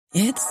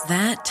It's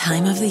that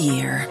time of the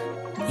year.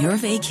 Your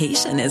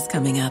vacation is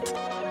coming up.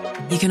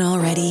 You can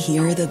already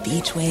hear the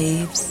beach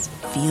waves,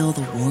 feel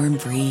the warm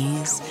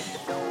breeze,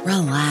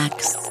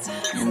 relax,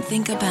 and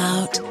think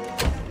about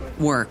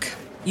work.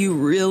 You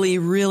really,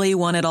 really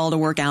want it all to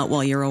work out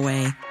while you're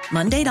away.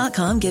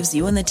 Monday.com gives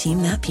you and the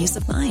team that peace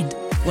of mind.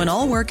 When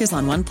all work is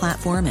on one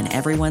platform and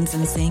everyone's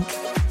in sync,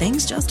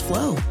 things just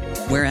flow.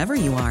 Wherever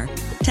you are,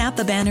 tap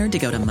the banner to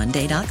go to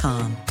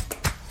Monday.com.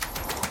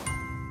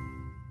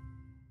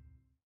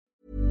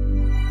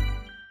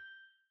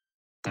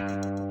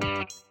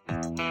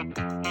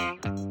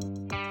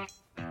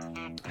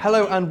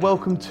 Hello and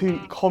welcome to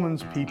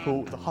Commons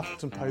People, the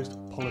Huffington Post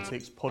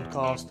Politics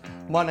podcast.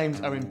 My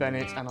name's Owen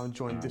Bennett and I'm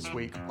joined this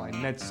week by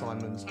Ned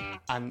Simons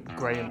and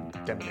Graham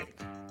Deminick.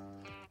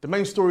 The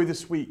main story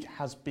this week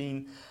has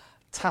been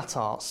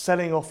Tata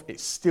selling off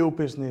its steel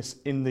business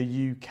in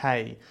the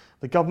UK.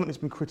 The government has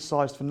been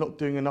criticised for not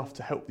doing enough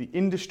to help the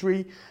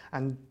industry,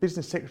 and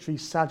Business Secretary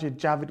Sajid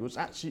Javid was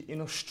actually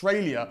in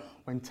Australia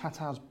when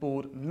Tata's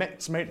board met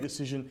to make the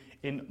decision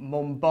in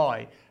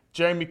Mumbai.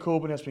 Jeremy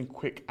Corbyn has been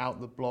quick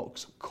out the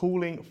blocks,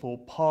 calling for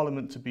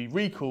Parliament to be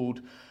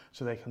recalled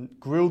so they can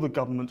grill the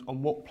government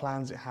on what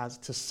plans it has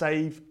to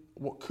save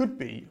what could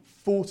be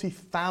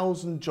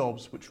 40,000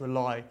 jobs which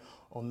rely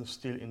on the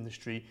steel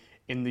industry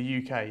in the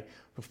UK.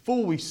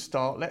 Before we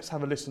start, let's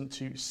have a listen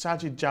to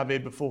Sajid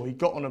Javid before he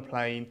got on a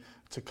plane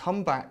to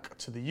come back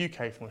to the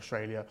UK from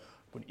Australia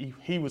when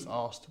he was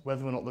asked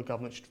whether or not the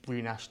government should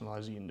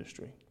renationalise the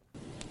industry.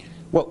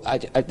 Well,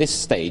 at this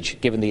stage,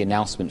 given the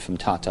announcement from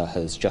Tata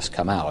has just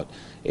come out,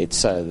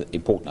 it's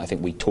important, I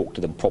think, we talk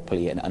to them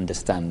properly and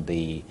understand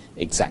the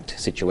exact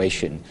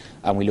situation,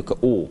 and we look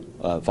at all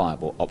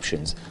viable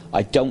options.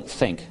 I don't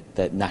think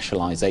that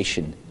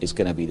nationalisation is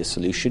going to be the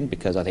solution,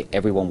 because I think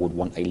everyone would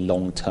want a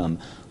long-term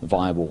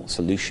viable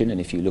solution, and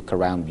if you look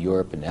around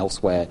Europe and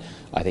elsewhere,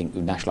 I think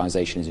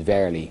nationalisation is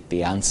rarely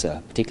the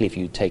answer, particularly if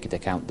you take into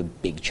account the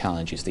big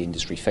challenges the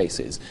industry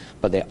faces.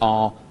 But there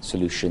are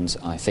solutions,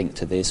 I think,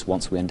 to this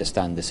once we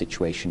understand the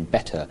situation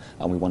better,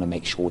 and we want to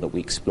make sure that we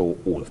explore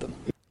all of them.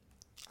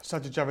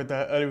 Sajid Javid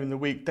there earlier in the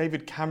week.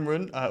 David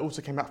Cameron also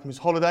came back from his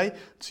holiday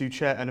to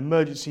chair an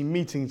emergency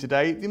meeting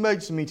today. The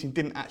emergency meeting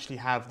didn't actually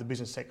have the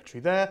business secretary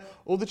there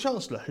or the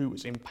Chancellor, who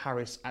was in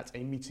Paris at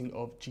a meeting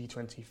of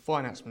G20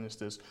 finance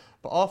ministers.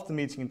 But after the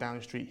meeting in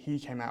Downing Street, he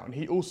came out and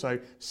he also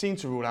seemed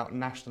to rule out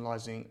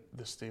nationalising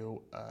the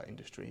steel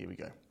industry. Here we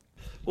go.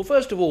 Well,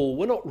 first of all,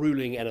 we're not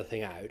ruling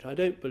anything out. I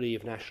don't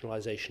believe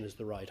nationalisation is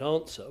the right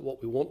answer.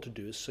 What we want to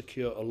do is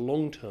secure a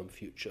long-term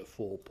future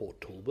for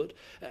Port Talbot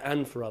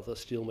and for other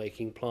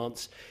steelmaking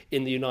plants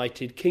in the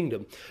United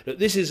Kingdom. Now,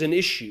 this is an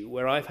issue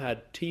where I've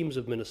had teams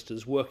of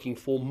ministers working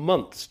for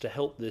months to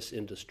help this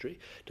industry,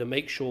 to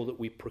make sure that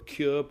we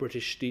procure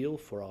British steel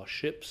for our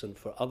ships and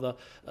for other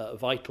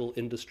vital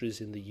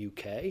industries in the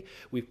UK.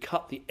 We've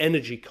cut the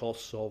energy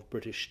costs of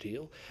British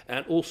steel,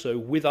 and also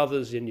with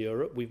others in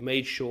Europe, we've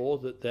made sure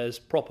that there's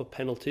proper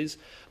penalties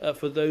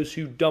for those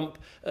who dump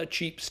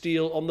cheap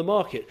steel on the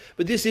market.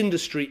 But this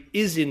industry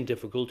is in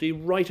difficulty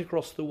right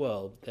across the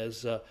world.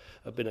 There's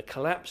been a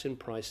collapse in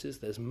prices,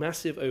 there's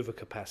massive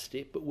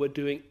overcapacity, but we're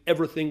doing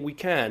everything we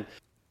can.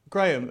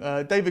 Graham,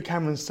 David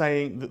Cameron's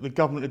saying that the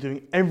government are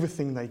doing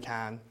everything they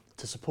can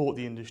to support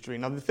the industry.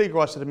 Now, the figure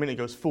I said a minute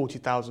ago is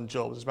 40,000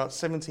 jobs. There's about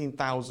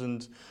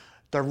 17,000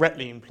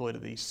 directly employed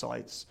at these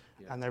sites.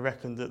 And they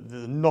reckon that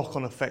the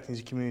knock-on effect in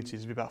these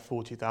communities will be about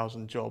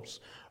 40,000 jobs.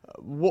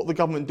 What the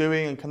government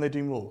doing, and can they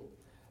do more?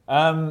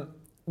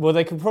 Well,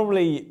 they could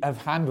probably have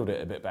handled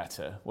it a bit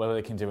better. Whether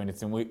they can do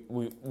anything,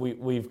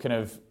 we've kind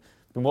of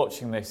been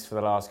watching this for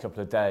the last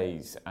couple of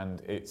days,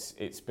 and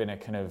it's been a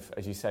kind of,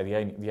 as you say,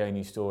 the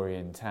only story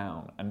in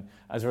town. And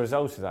as a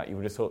result of that, you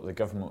would have thought the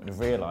government would have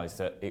realised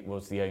that it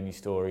was the only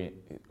story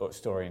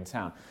in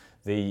town.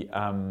 The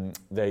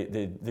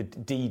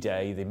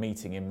D-Day, the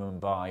meeting in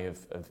Mumbai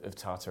of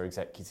Tata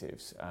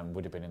executives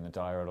would have been in the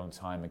diary a long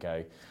time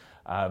ago.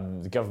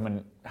 The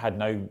government had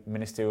no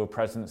ministerial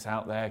presence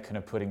out there, kind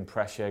of putting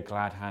pressure,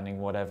 glad-handing,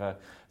 whatever.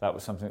 That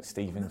was something that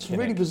Stephen Kinnock... It's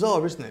really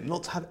bizarre, isn't it,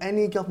 not to have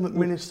any government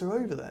minister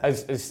over there?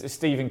 As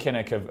Stephen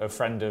Kinnock, a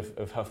friend of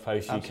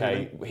HuffPost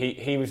UK,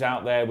 he was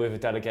out there with a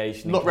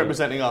delegation. Not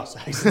representing us.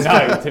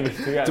 No.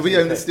 Do we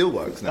own the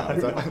steelworks now?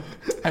 No.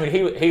 I mean,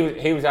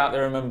 he was out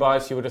there in Mumbai,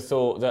 so you would have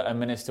thought that a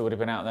minister would have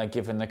been out there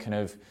given the kind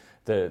of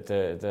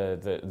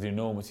the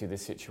enormity of the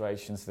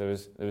situation. So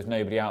there was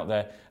nobody out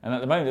there, and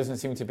at the moment there doesn't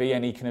seem to be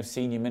any kind of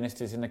senior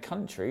ministers in the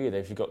country either.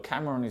 If you've got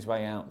Cameron on his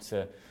way out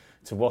to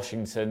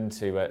Washington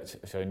to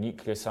a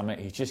nuclear summit,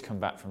 he's just come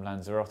back from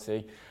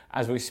Lanzarote.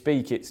 As we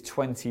speak, it's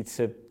 20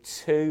 to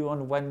 2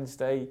 on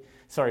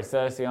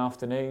Thursday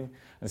afternoon,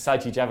 and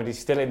Sajid Javid is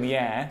still in the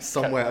air,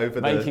 somewhere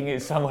over making the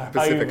it somewhere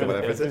Pacific, over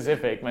the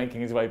Pacific,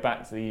 making his way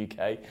back to the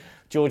UK.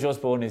 George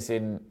Osborne is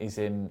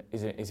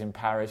in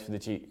Paris for the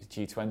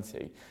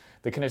G20.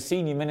 The kind of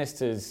senior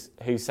ministers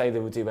who say they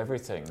will do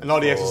everything. And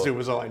RDS has still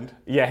resigned.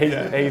 Yeah,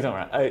 he's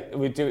not right.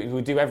 Would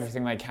do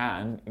everything they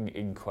can,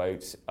 in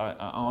quotes,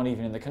 aren't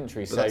even in the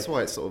country. But that's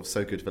why it's sort of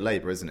so good for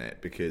Labour, isn't it?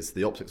 Because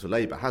the optics for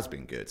Labour has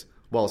been good.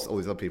 whilst all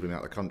these other people are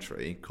out of the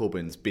country,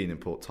 Corbyn's been in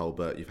Port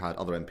Talbot. You've had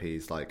other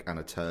MPs like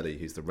Anna Turley,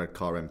 who's the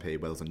Redcar MP,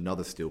 where there's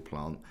another steel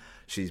plant.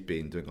 She's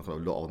been doing a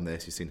lot on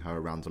this. You've seen her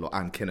around a lot.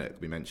 Anne Kinnock,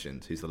 we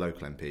mentioned, who's the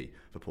local MP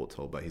for Port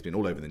Talbot. He's been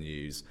all over the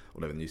news,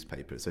 all over the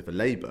newspapers. So for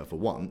Labour, for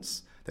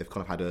once, they've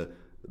kind of had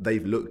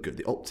they've looked good.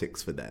 The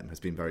optics for them has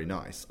been very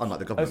nice, unlike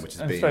the government, which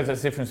has been... I suppose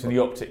that's the difference between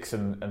the optics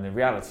and the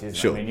reality, isn't it?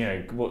 Sure. I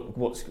mean,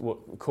 what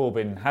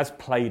Corbyn has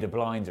played a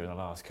blinder in the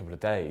last couple of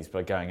days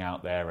by going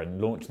out there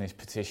and launching this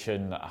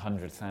petition that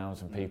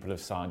 100,000 people have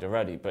signed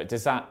already. But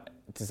does that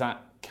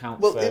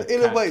count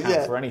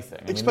for anything?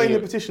 Explain the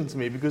petition to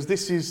me, because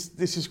this is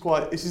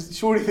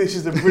surely this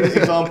is a brilliant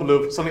example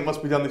of something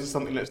must be done. This is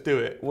something. Let's do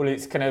it. Well,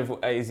 it's kind of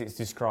it's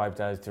described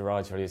as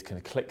derogatorily as kind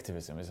of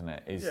collectivism, isn't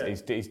it?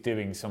 Is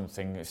doing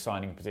something,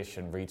 signing a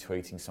petition,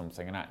 retweeting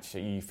something, and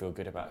actually you feel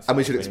good about it. And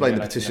we should explain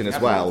the petition as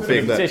well.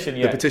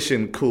 The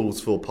petition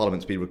calls for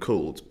Parliament to be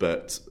recalled,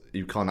 but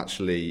you can't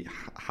actually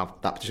have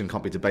that petition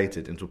can't be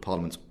debated until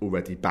Parliament's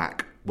already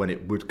back when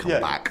it would come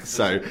back.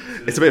 So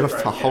it's a bit of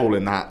a hole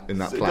in that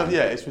plan.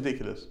 Yeah, it's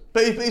ridiculous.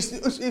 But it's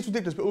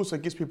ridiculous, but also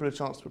gives people a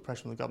chance to put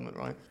pressure on the government,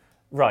 right?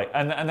 Right,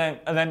 and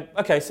then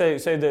okay. So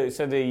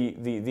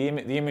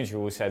the imagery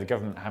will say the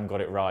government haven't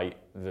got it right.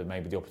 That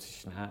maybe the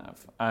opposition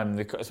have.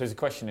 So the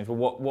question is,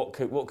 well,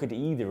 what could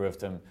either of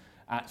them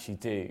actually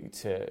do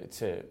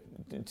to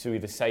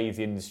either save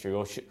the industry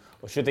or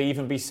should they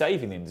even be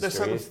saving the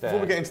industry? Before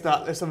we get into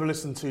that, let's have a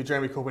listen to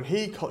Jeremy Corbyn.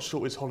 He cut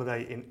short his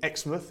holiday in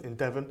Exmouth in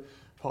Devon,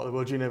 part of the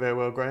world you know very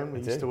well, Graham. We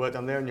used to work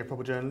down there and you're a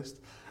proper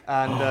journalist.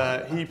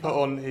 And he put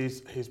on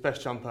his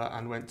best jumper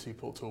and went to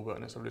Port Talbot,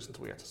 and let's have a listen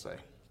to what he had to say.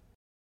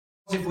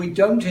 If we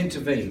don't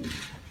intervene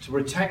to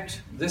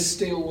protect this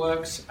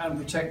steelworks and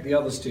protect the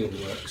other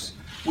steelworks,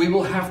 we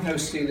will have no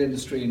steel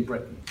industry in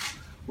Britain.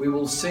 We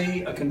will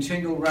see a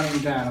continual running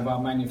down of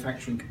our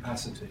manufacturing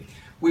capacity.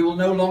 We will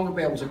no longer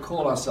be able to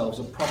call ourselves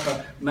a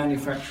proper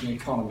manufacturing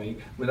economy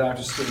without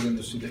a steel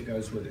industry that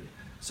goes with it.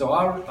 So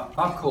our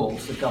call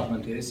to the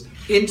government is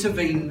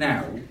intervene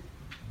now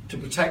to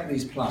protect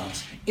these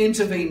plants,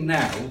 intervene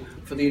now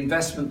for the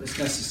investment that's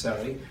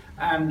necessary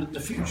and the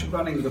future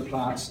running of the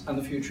plants and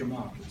the future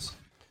markets.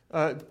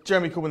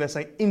 Jeremy Corbyn there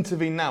saying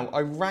intervene now. I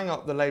rang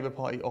up the Labour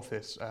Party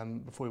office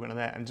before we went on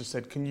there and just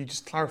said, can you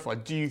just clarify,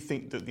 do you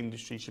think that the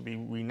industry should be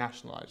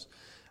renationalised?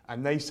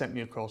 And they sent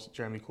me across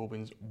Jeremy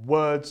Corbyn's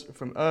words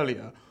from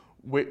earlier,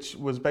 which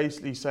was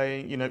basically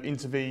saying,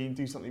 intervene,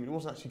 do something. But it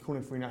wasn't actually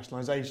calling for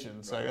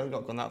renationalisation, so I've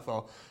not gone that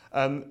far.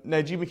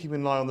 Ned, you've been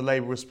keeping an eye on the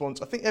Labour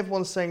response. I think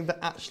everyone's saying that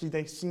actually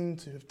they seem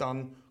to have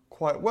done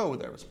quite well with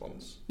their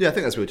response. Yeah, I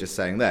think that's what we were just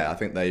saying there. I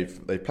think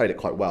they've played it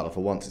quite well.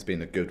 For once, it's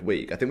been a good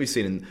week. I think we've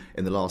seen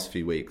in the last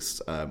few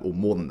weeks, or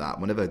more than that,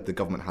 whenever the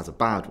government has a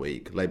bad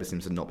week, Labour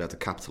seems to not be able to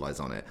capitalise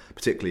on it,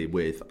 particularly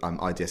with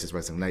IDS's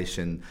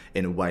resignation.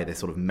 In a way, they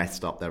sort of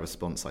messed up their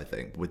response, I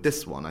think. With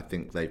this one, I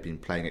think they've been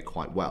playing it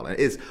quite well. And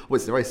it's a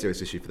very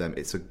serious issue for them.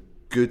 It's a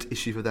good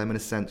issue for them in a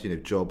sense,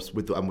 jobs,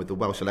 and with the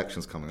Welsh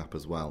elections coming up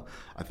as well.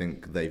 I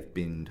think they've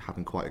been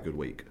having quite a good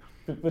week.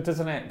 But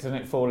doesn't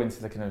it fall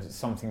into the kind of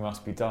something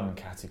must be done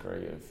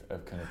category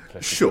of kind of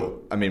political? Sure.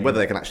 I mean, whether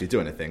they can actually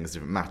do anything is a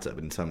different matter,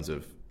 but in terms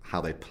of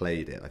how they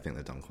played it, I think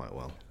they've done quite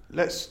well.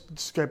 Let's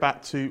just go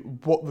back to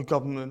what the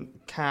government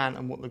can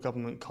and what the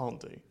government can't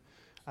do.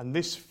 And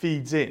this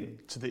feeds in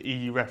to the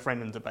EU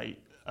referendum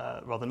debate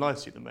rather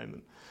nicely at the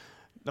moment.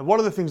 Now, one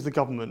of the things the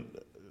government,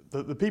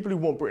 the people who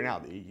want Britain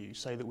out of the EU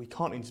say that we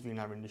can't intervene in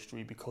our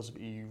industry because of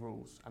EU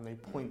rules, and they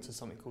point to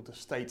something called the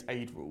state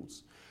aid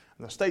rules.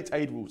 And the state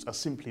aid rules are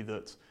simply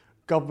that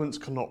governments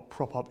cannot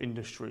prop up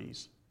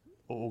industries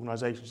or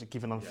organisations that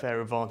give an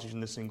unfair advantage in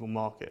the single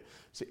market.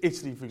 So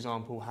Italy, for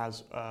example,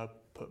 has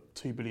put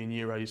 €2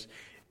 billion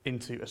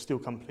into a steel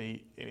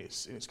company in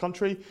its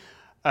country,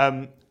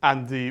 and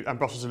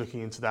Brussels are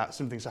looking into that.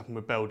 Same things happened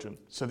with Belgium.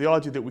 So the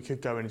idea that we could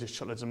go in and just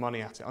chuck loads of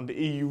money at it under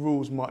EU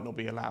rules might not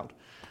be allowed.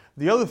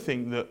 The other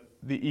thing that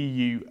the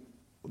EU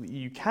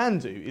can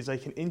do is they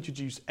can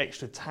introduce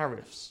extra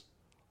tariffs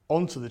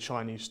onto the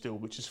Chinese steel,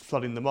 which is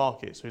flooding the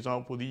market. So, for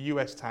example, the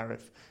US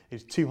tariff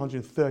is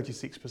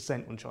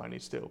 236% on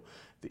Chinese steel.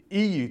 The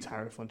EU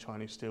tariff on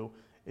Chinese steel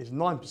is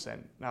 9%.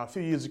 Now, a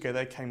few years ago,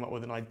 they came up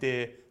with an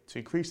idea to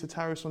increase the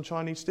tariffs on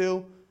Chinese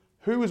steel.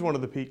 Who was one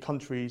of the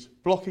countries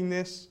blocking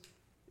this?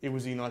 It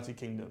was the United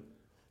Kingdom.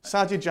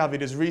 Sajid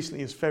Javid, as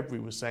recently as February,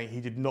 was saying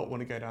he did not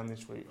want to go down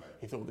this route.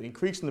 He thought that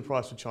increasing the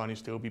price of Chinese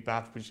steel would be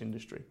bad for British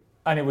industry.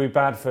 And it would be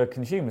bad for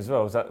consumers as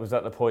well. Was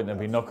that the point? There'd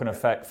be knock-on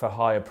effect for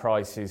higher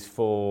prices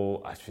for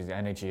actually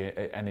energy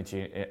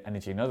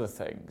and other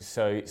things.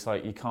 So it's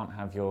like you can't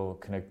have your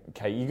kind of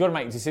cake. You've got to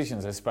make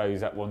decisions, I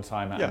suppose, at one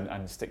time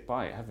and stick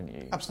by it, haven't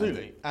you?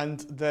 Absolutely. And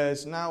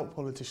there's now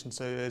politicians.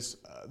 So there's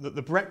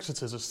the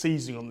Brexiters are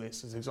seizing on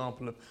this as an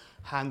example of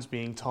hands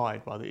being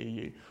tied by the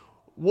EU.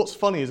 What's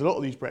funny is a lot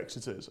of these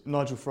Brexiters,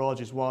 Nigel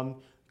Farage is one,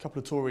 a couple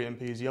of Tory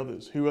MPs the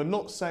others, who are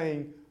not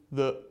saying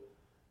that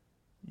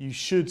you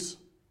should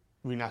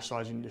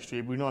renationalise the industry.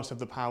 It would be nice to have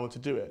the power to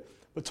do it.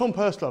 But Tom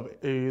Purslove,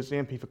 who is the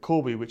MP for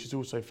Corby, which is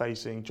also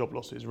facing job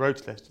losses, road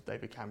tested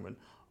David Cameron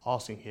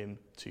asking him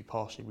to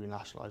partially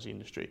renationalise the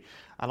industry.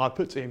 And I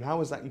put to him,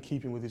 how is that in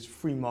keeping with his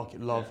free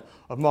market love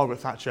of Margaret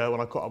Thatcher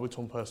when I caught up with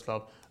Tom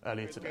Purcell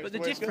earlier today? But the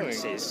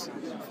difference is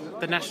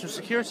the national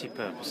security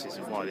purposes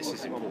of why this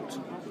is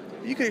important.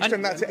 You can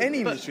extend that to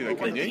any industry, though,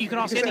 can you? You can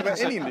ask any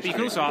industry. You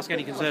can also ask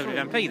any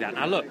Conservative MP that.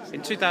 Now, look,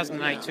 in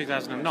 2008,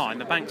 2009,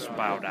 the banks were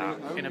bailed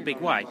out in a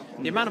big way.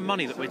 The amount of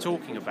money that we're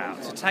talking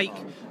about to take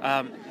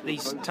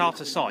these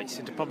Tata sites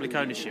into public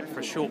ownership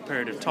for a short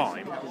period of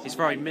time is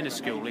very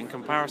minuscule in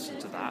comparison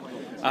to that.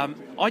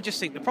 I just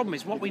think the problem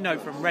is what we know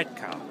from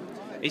Redcar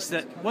is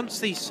that once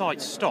these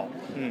sites stop,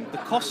 the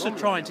costs of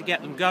trying to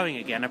get them going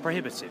again are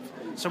prohibitive.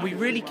 So we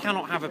really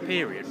cannot have a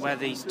period where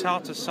these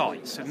Tata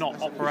sites are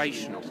not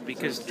operational,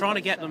 because trying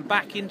to get them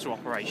back into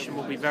operation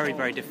will be very,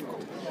 very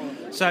difficult.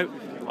 So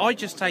I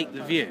just take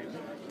the view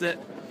that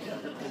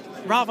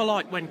rather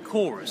like when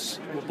Chorus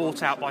were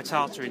bought out by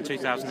Tata in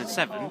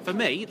 2007, for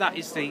me that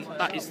is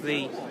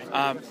the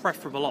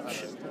preferable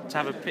option,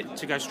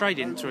 to go straight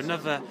into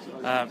another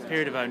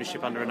period of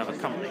ownership under another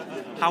company.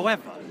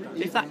 However,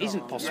 if that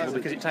isn't possible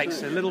because it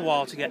takes a little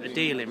while to get the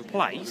deal in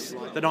place,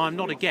 then I'm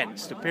not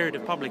against a period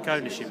of public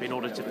ownership in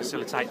order to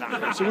facilitate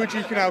that. So would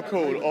you now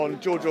call on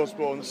George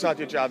Osborne,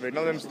 Sajid Javid and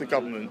other members of the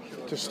government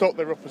to stop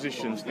their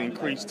opposition to the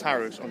increased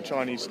tariffs on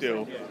Chinese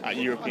steel at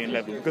European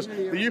level? Because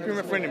the European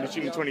referendum is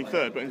June the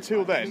 23rd, but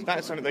until then, that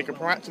is something they could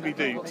proactively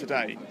do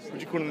today. Would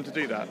you call on them to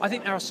do that? I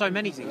think there are so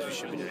many things we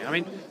should be doing. I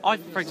mean,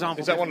 for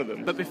example... Is that one of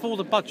them? But before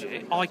the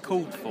budget, I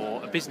called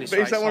for a business But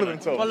rates is that one of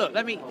holiday. them, Tom? Well, look,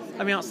 let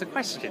me answer the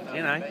question,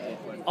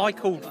 I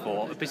called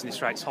for a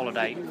business rates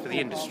holiday for the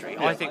industry.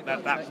 Yeah. I think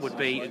that would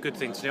be a good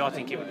thing to do. I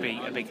think it would be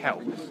a big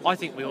help. I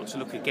think we ought to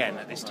look again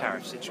at this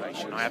tariff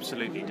situation. I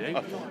absolutely do.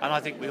 And I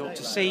think we ought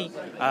to see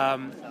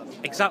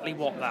exactly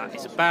what that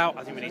is about.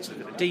 I think we need to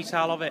look at the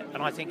detail of it.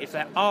 And I think if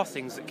there are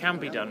things that can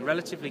be done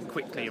relatively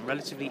quickly and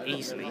relatively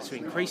easily to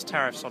increase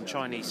tariffs on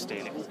Chinese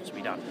steel, it ought to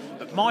be done.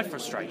 But my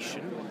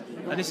frustration,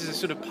 and this is a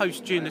sort of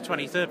post-June the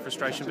 23rd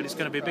frustration, but it's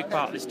going to be a big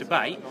part of this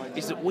debate,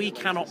 is that we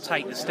cannot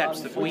take the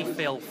steps that we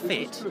feel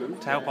fit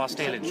to help our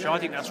steel industry. I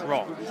think that's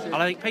wrong. And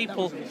I think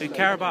people who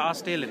care about our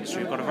steel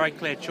industry have got a very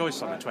clear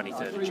choice on the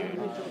 23rd of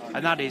June,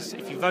 and that is,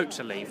 if you vote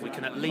to leave, we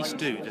can at least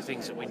do the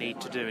things that we need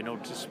to do in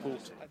order to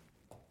support it.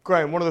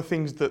 Graham, one of the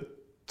things that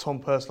Tom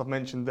Purcell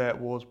mentioned there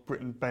was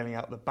Britain bailing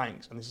out the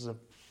banks, and this is a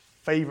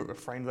favourite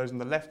refrain of those on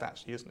the left,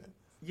 actually, isn't it?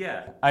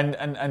 Yeah,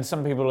 and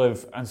some people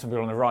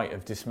on the right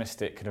have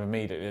dismissed it kind of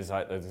immediately as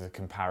like the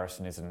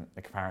comparison isn't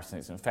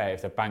fair.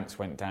 If the banks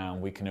went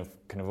down,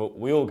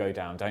 we all go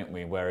down, don't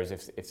we? Whereas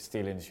if the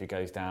steel industry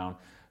goes down,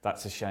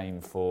 that's a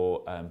shame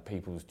for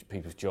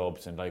people's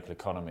jobs and local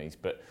economies.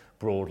 But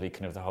broadly,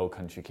 kind of the whole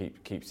country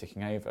keeps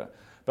ticking over.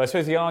 But I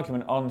suppose the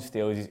argument on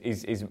steel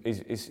is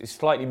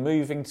slightly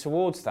moving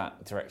towards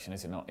that direction,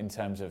 is it not? In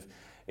terms of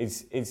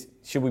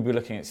should we be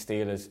looking at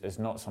steel as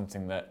not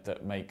something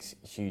that makes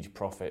huge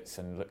profits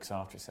and looks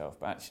after itself,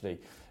 but actually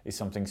is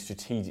something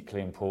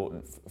strategically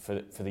important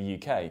for the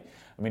UK? I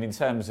mean, in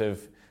terms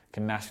of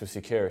national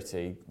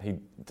security, he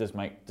does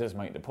make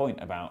the point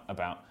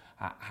about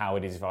how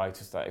it is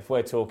vital that if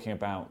we're talking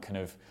about kind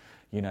of,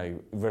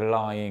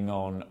 relying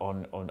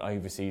on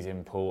overseas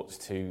imports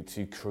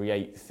to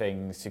create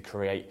things, to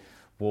create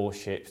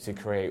warships, to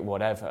create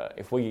whatever,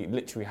 if we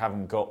literally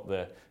haven't got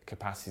the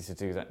capacity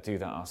to do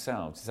that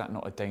ourselves, is that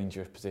not a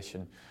dangerous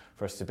position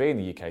for us to be in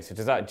the UK? So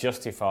does that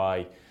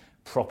justify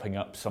propping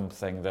up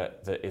something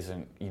that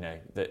isn't,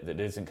 that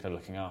isn't kind of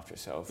looking after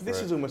itself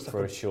This is almost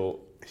like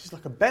This is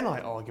like a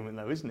Benite argument,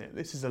 though, isn't it?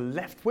 This is a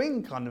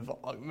left-wing kind of,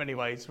 in many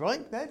ways,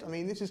 right, Ned? I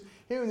mean, this is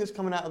hearing this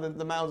coming out of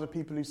the mouths of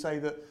people who say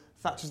that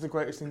Thatcher's the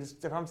greatest thing that's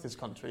ever happened to this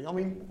country. I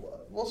mean,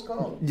 what's going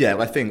on? Yeah,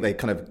 well, I think they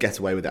kind of get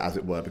away with it, as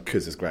it were,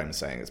 because, as Graham was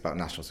saying, it's about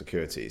national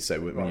security.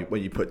 So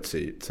when you put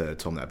to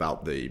Tom there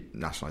about the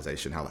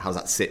nationalisation, how does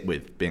that sit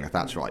with being a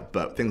Thatcherite?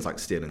 But things like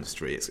steel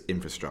industry, it's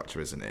infrastructure,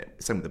 isn't it?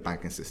 Same with the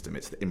banking system.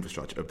 It's the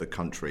infrastructure of the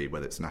country,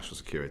 whether it's national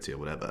security or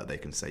whatever. They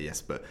can say,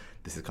 yes, but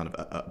this is kind of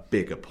a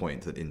bigger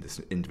point than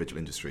individual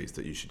industries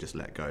that you should just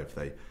let go if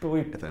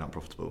they're not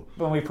profitable.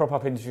 But we prop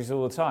up industries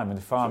all the time, and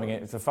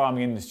the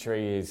farming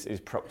industry is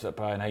propped up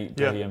by an £8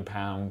 billion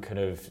kind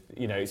of,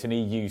 it's an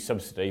EU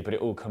subsidy, but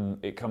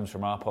it comes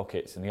from our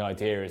pockets, and the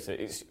idea is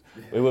that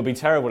it would be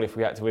terrible if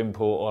we had to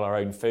import all our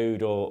own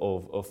food,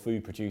 or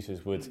food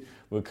producers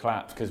would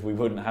collapse because we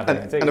wouldn't have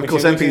anything. And of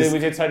course, MPs,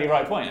 which is a totally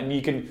right point, and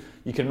you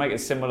can make a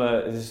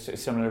similar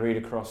read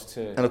across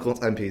to. And of course,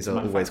 MPs are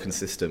always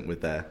consistent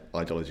with their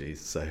ideologies,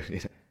 so.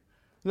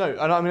 No,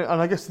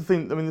 and I guess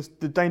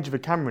the danger for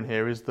Cameron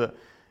here is that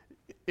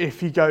if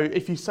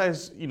he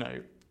says,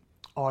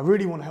 I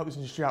really want to help this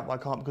industry out, but I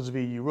can't because of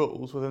EU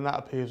rules, well, then that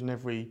appears in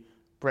every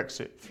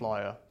Brexit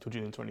flyer till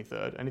June the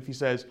 23rd. And if he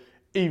says,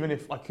 even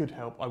if I could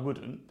help, I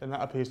wouldn't, then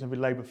that appears in every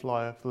Labour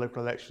flyer for the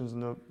local elections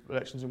and the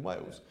elections in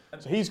Wales.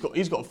 So he's got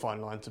a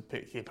fine line to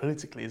pick here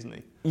politically, isn't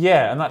he?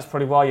 Yeah, and that's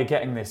probably why you're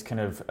getting this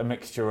kind of a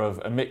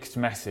mixed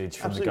message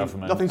from the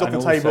government. Nothing's off the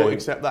table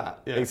except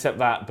that. Yeah. Except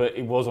that, but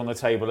it was on the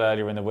table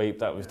earlier in the week.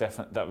 That was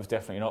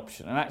definitely an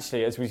option. And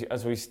actually, as we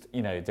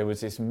there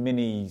was this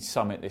mini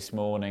summit this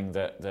morning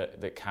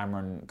that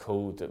Cameron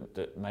called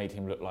that made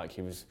him look like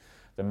he was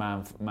the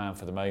man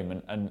for the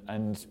moment,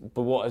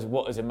 but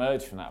what has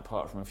emerged from that,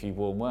 apart from a few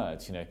warm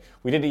words?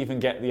 We didn't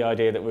even get the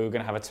idea that we were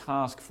going to have a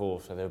task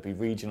force where there would be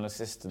regional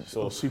assistants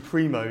or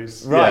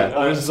Supremos, right?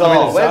 Yeah. Or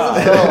Czar.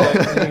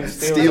 Where's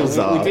the Steel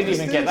Czar. We didn't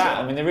even get that.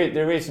 I mean,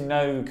 there is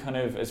no kind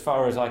of, as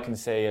far as I can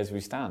see as we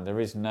stand,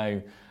 there is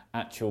no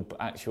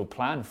actual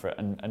plan for it,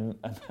 and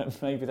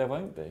maybe there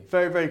won't be.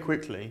 Very, very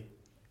quickly,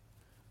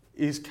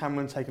 is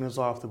Cameron taking his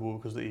eye off the ball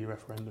because of the EU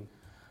referendum?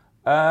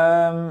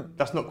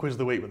 That's not quiz of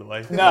the week, by the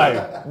way.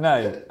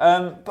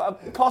 No,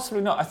 but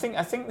possibly not. I think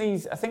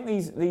these kind of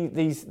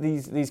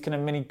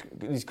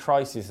these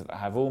crises that they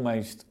have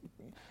almost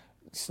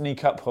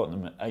sneak up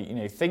on them.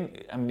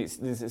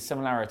 There's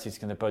similarities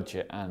in the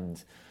budget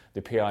and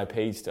the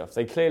PIP stuff.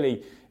 They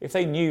clearly, if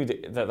they knew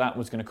that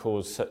was going to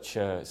cause such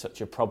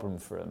a problem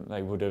for them,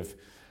 they would have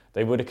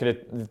could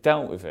have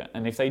dealt with it.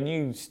 And if they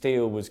knew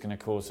steel was going to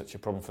cause such a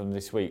problem for them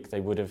this week, they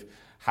would have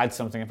had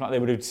something in plan. They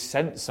would have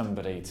sent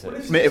somebody to. I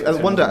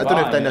wonder. I don't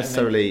know if they're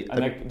necessarily.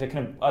 They're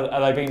kind of, are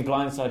they being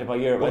blindsided by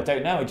Europe? I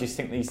don't know. I just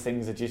think these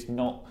things are just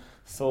not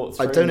thought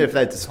through. I don't know if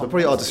they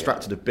probably are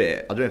distracted a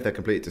bit. I don't know if they're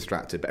completely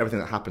distracted, but everything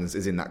that happens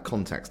is in that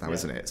context now,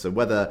 isn't it? So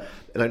whether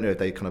I don't know if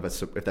they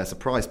if they're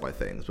surprised by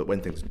things, but when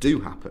things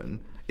do happen,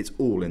 it's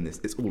all in this.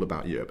 It's all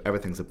about Europe.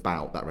 Everything's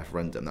about that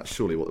referendum. That's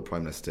surely what the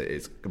Prime Minister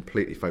is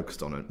completely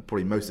focused on, and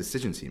probably most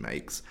decisions he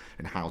makes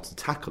and how to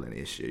tackle any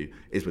issue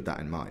is with that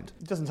in mind.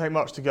 It doesn't take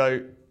much to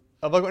go.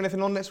 Have I got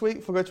anything on next week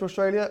before I go to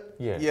Australia?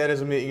 Yeah. Yeah, there's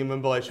a meeting in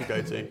Mumbai I should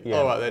go to. Yeah.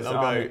 All right then, I'll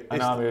go.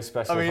 An army of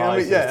special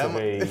advisors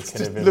it's to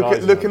just be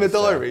look in the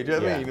so, diary. Do you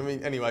know what I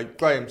mean? Anyway,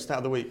 Graham, stat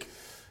of the week.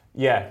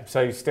 Yeah.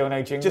 So still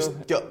no jingle.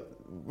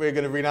 We're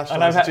going to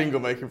renationalise the jingle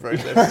making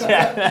process.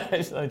 Yeah,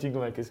 it's no jingle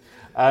makers.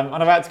 I'm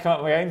about to come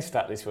up with my own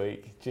stat this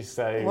week. Just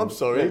so. I'm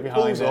sorry.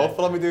 Paul's off.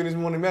 I'll be doing his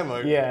morning memo.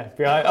 Yeah.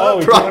 Behind.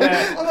 I'm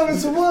having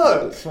some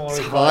work.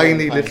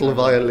 Tiny little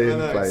violin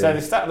player. So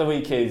the stat of the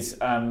week is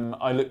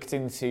I looked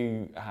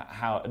into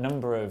how a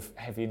number of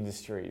heavy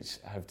industries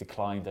have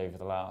declined over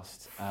the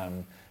last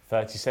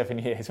 37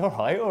 years. All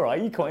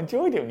right. You quite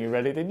enjoyed it when you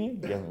read it, didn't you?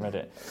 You haven't read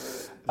it.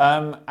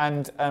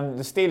 And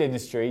the steel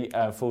industry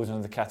falls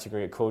under the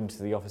category, according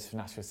to the Office for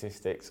National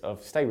Statistics,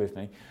 stay with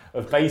me,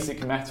 of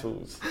basic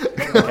metals.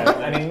 Okay.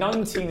 And in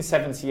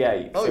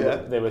 1978,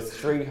 there were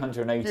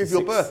 386. Give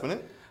your birth,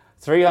 wasn't it?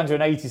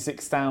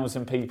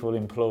 386,000 people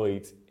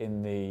employed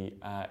in the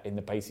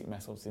basic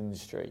metals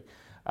industry.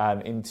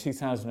 In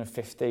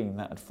 2015,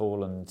 that had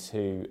fallen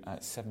to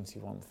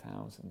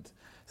 71,000.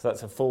 So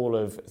that's a fall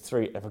of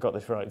if I got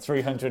this right,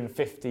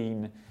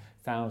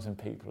 315,000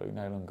 people who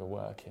no longer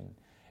work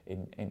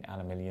in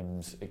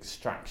aluminium's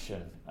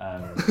extraction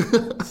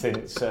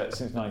since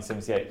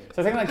 1978.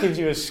 So I think that gives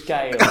you a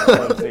scale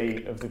of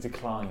the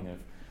decline of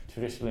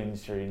traditional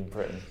industry in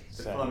Britain.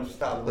 So.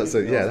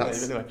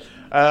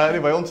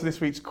 Anyway, on to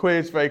this week's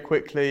quiz very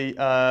quickly.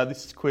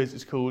 This quiz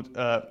is called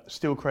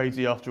Still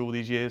Crazy After All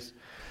These Years.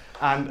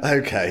 And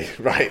okay,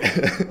 right.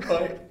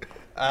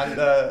 And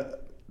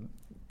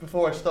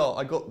before I start,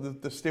 I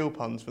got the steel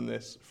puns from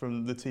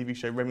the TV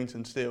show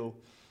Remington Steel.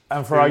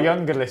 And for our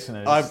younger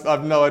listeners...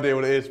 I've no idea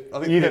what it is. I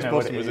think Pierce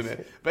Brosnan was in it.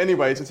 it. But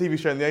anyway, it's a TV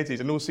show in the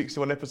 80s, and all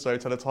 61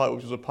 episodes had a title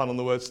which was a pun on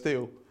the word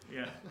steel.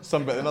 Yeah.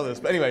 Some better than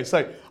others. But anyway,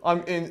 so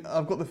I've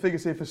got the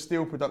figures here for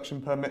steel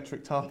production per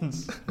metric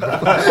tons. By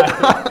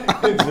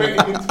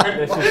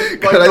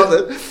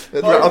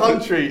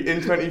country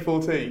in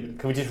 2014.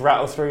 Can we just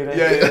rattle through this?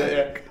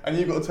 Yeah. And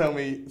you've got to tell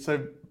me,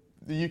 so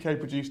the UK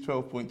produced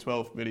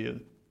 12.12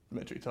 million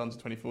metric tons in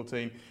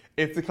 2014.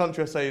 If the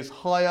country I say is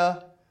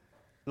higher,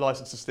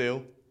 licence to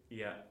steel.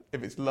 Yeah.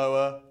 If it's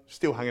lower,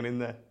 still hanging in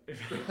there.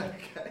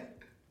 Okay.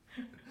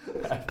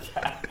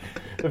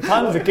 The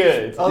puns are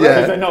good because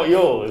they're not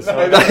yours. So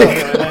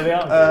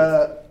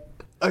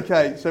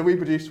okay, so we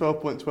produced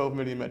 12.12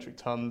 million metric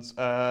tons in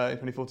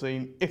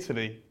 2014.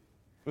 Italy.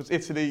 Was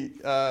Italy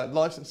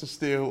licensed to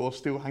steel or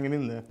still hanging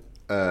in there?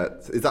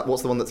 Is that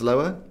what's the one that's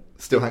lower?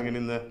 Still hanging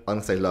in there. I'm going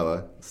to say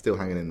lower. Still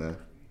hanging in there.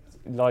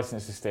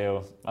 Licensed to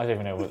steel. I don't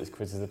even know what this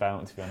quiz is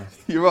about, to be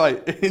honest. You're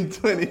right. In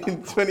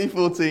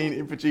 2014,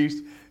 it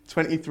produced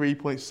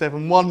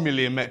 23.71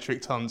 million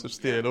metric tons of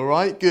steel. All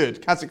right,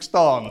 good.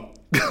 Kazakhstan.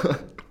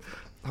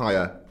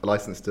 Higher.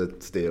 License to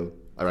steel,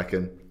 I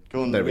reckon.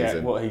 Go on. No reason.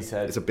 Yeah, what he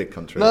said. It's a big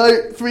country.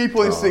 No,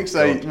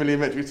 3.68 million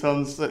metric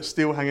tons. That's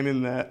still hanging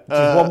in there.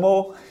 Just one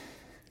more.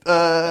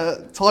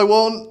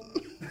 Taiwan.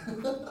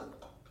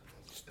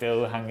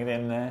 Still hanging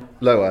in there.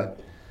 Lower.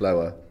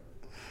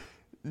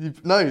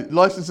 No,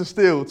 license to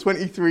steel,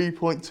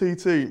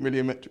 23.22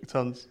 million metric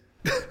tons.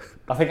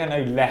 I think I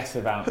know less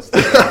about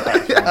steel.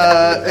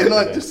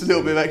 Just a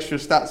little bit of extra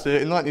stats here.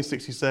 In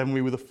 1967,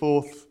 we were the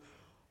fourth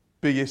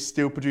biggest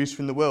steel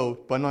producer in the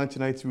world. By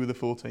 1980, we were the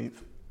 14th.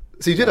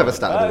 So you did have a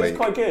stat of the week. That's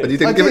quite good. And you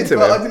didn't give it to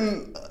him. I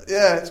didn't.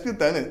 Yeah, it's good,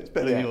 then. It's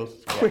better than Yeah. yours.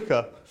 It's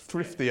quicker,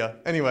 thriftier.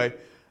 Anyway,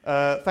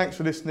 thanks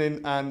for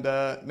listening. And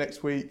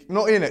next week, we're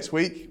not here next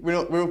week. We've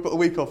got a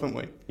week off, haven't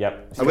we?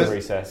 Yep. I went-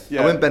 Recess. Yeah.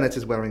 And when Bennett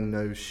is wearing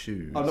no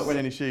shoes. I'm not wearing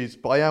any shoes,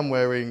 but I am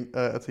wearing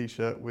a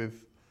t-shirt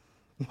with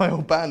my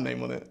old band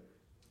name on it.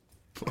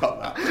 Cut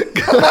that.